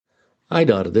Hi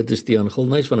daar, dit is Tiaan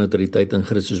Gilnys van Autoriteit in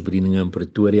Christusbedieninge in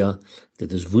Pretoria.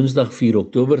 Dit is Woensdag 4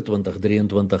 Oktober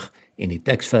 2023 en die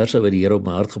teksverse wat die Here op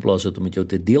my hart geplaas het om met jou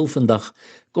te deel vandag,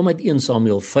 kom uit 1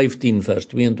 Samuel 15 vers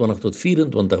 22 tot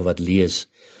 24 wat lees.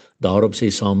 Daarop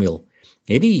sê Samuel: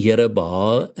 Het die Here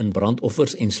behae in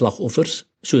brandoffers en slagoffers,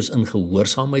 soos in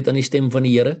gehoorsaamheid aan die stem van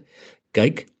die Here?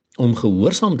 Kyk, om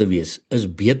gehoorsaam te wees is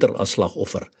beter as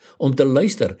slagoffer, om te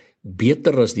luister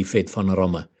beter as die vet van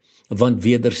ramme. Want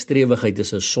wederstrewigheid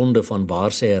is 'n sonde van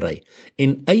waarsêery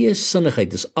en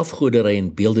eiesinnigheid is afgodery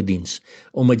en beeldediens.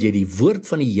 Omdat jy die woord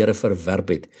van die Here verwerp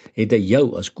het, het hy jou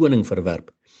as koning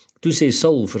verwerp. Toe sê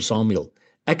Saul vir Samuel: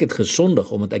 Ek het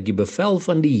gesondig omdat ek die bevel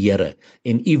van die Here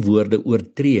en u woorde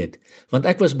oortree het, want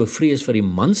ek was bevrees vir die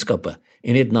manskappe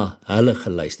en het na hulle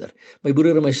geluister. My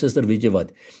broer en my suster, weet jy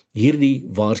wat? Hierdie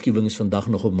waarskuwing is vandag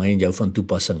nog op my en jou van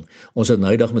toepassing. Ons het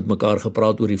nou eendag met mekaar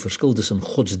gepraat oor die verskil tussen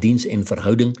godsdiens en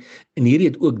verhouding, en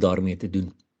hierdie het ook daarmee te doen.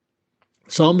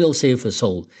 Samuel sê vir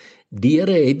Saul: Die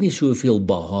Here het nie soveel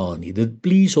behae nie. Dit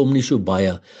please hom nie so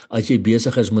baie as jy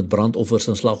besig is met brandoffers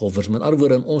en slagoffers. Met ander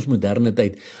woorde, in ons moderne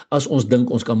tyd, as ons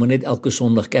dink ons kan maar net elke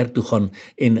Sondag kerk toe gaan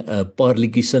en 'n paar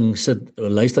liedjies sing, sit,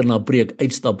 luister na 'n preek,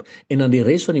 uitstap en dan die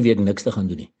res van die week niks te gaan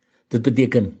doen nie. Dit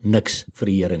beteken niks vir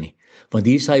die Here nie. Want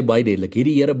hier sê hy baie duidelik: Het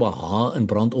die Here behae in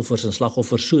brandoffers en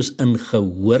slagoffers, soos in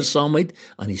gehoorsaamheid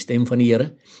aan die stem van die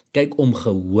Here? Kyk, om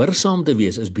gehoorsaam te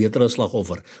wees is beter as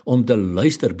slagoffer, om te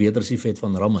luister beter as die vet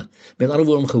van ramme. Met ander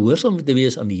woorde, om gehoorsaam te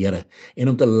wees aan die Here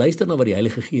en om te luister na wat die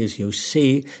Heilige Gees jou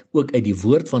sê, ook uit die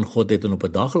woord van God het en op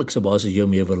 'n daaglikse basis jou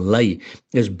mee wil lei,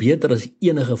 is beter as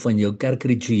enige van jou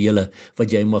kerkrituele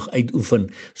wat jy mag uitoefen,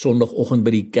 Sondagoggend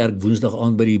by die kerk, Woensdag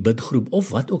aand by die bidgroep of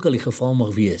wat ook al die geval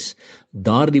mag wees.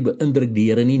 Daardie beïndruk die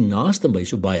Here nie naaste by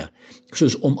so baie,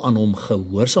 soos om aan hom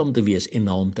gehoorsaam te wees en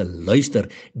na hom te luister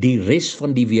die res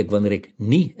van die week wanneer ek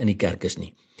nie in die kerk is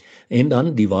nie. En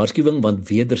dan die waarskuwing, want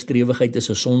wederstrewigheid is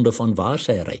 'n sonde van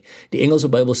waarsêery. Die Engelse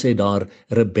Bybel sê daar,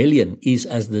 rebellion is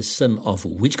as the sin of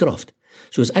witchcraft.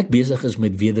 So as ek besig is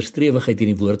met wederstrewigheid in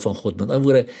die woord van God, met ander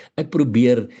woorde, ek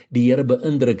probeer die Here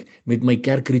beïndruk met my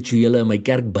kerkrituele en my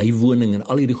kerkbywoning en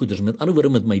al hierdie goeders, met ander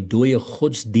woorde met my dooie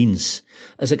godsdiens,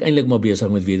 is ek eintlik maar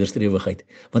besig met wederstrewigheid,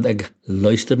 want ek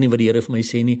luister nie wat die Here vir my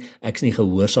sê nie, ek is nie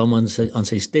gehoorsaam aan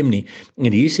sy stem nie.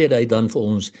 En hier sê hy dan vir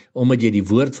ons, omdat jy die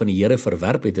woord van die Here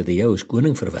verwerp het, het hy jou as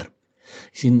koning verwerp.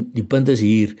 Sien, die punt is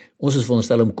hier, ons is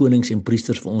veronderstel om konings en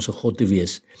priesters vir ons God te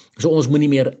wees. So ons moenie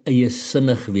meer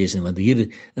eiesinnig wees nie, want hier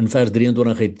in vers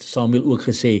 23 het Samuel ook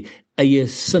gesê,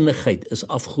 eiesinnigheid is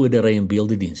afgodery en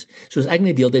beeldediens. Soos ek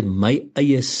net deeltyd my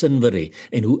eie sin wil hê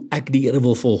en hoe ek die Here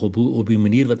wil volg op die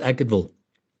manier wat ek dit wil,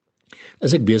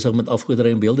 is ek besig met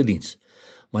afgodery en beeldediens.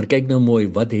 Maar kyk nou mooi,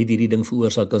 wat het hierdie ding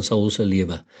veroorsaak aan Saul se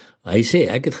lewe? Hy sê,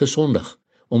 ek het gesondig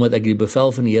omdat ek die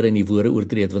bevel van die Here en die woorde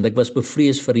oortree het, want ek was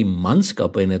bevrees vir die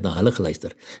manskappe en het na hulle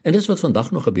geluister. En dis wat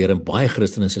vandag nog gebeur in baie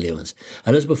Christene se lewens.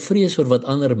 Hulle is bevrees vir wat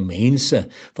ander mense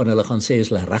van hulle gaan sê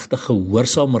as hulle regtig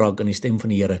gehoorsaam raak aan die stem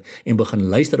van die Here en begin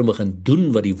luister en begin doen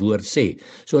wat die woord sê.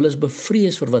 So hulle is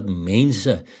bevrees vir wat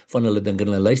mense van hulle dink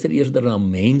en hulle luister eerder na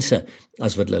mense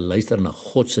as wat hulle luister na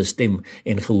God se stem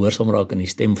en gehoorsaam raak aan die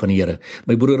stem van die Here.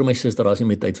 My broer en my suster, daar is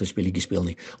nie meer tyd vir speletjies speel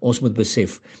nie. Ons moet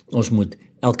besef, ons moet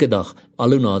elke dag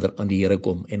al hoe nader aan die Here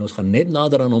kom, en ons gaan net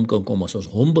nader aan hom kan kom as ons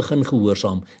hom begin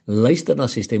gehoorsaam, luister na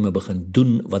sy stem en begin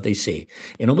doen wat hy sê.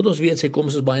 En omdat ons weet sy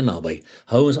koms is baie naby,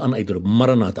 hou ons aan uitroep,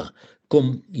 Maranatha,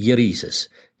 kom Here Jesus.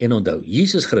 En onthou,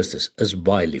 Jesus Christus is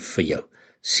baie lief vir jou.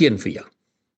 Seën vir jou.